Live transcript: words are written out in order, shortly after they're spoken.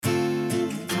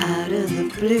out of the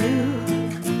blue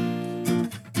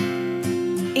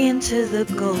into the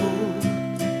gold,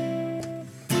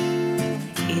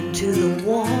 into the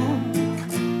warm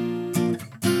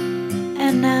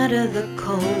and out of the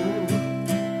cold.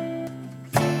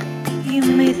 You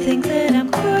may think that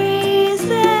I'm crazy,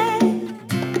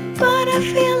 but I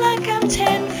feel like I'm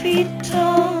 10 feet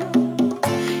tall.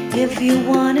 If you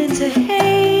wanted to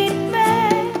hate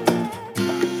me,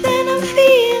 then I'm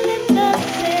feeling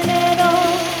nothing at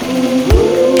all.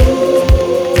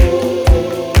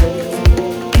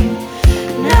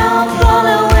 Now I'm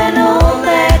following all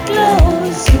that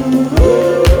glows.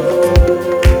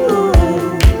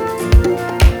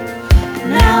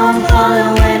 Now I'm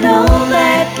following all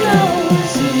that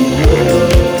glows.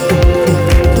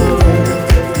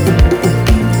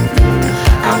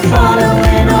 I'm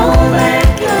following all that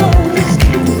glows.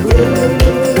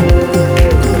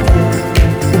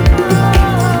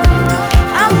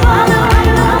 I'm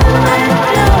following all that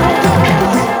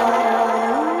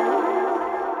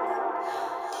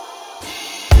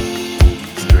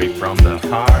glows. Straight from the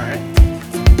heart,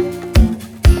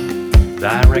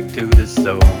 direct to the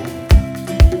soul.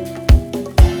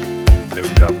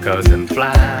 Look up, cousin,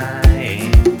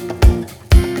 flying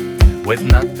with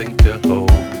nothing to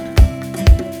hold.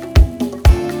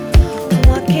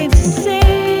 What came to say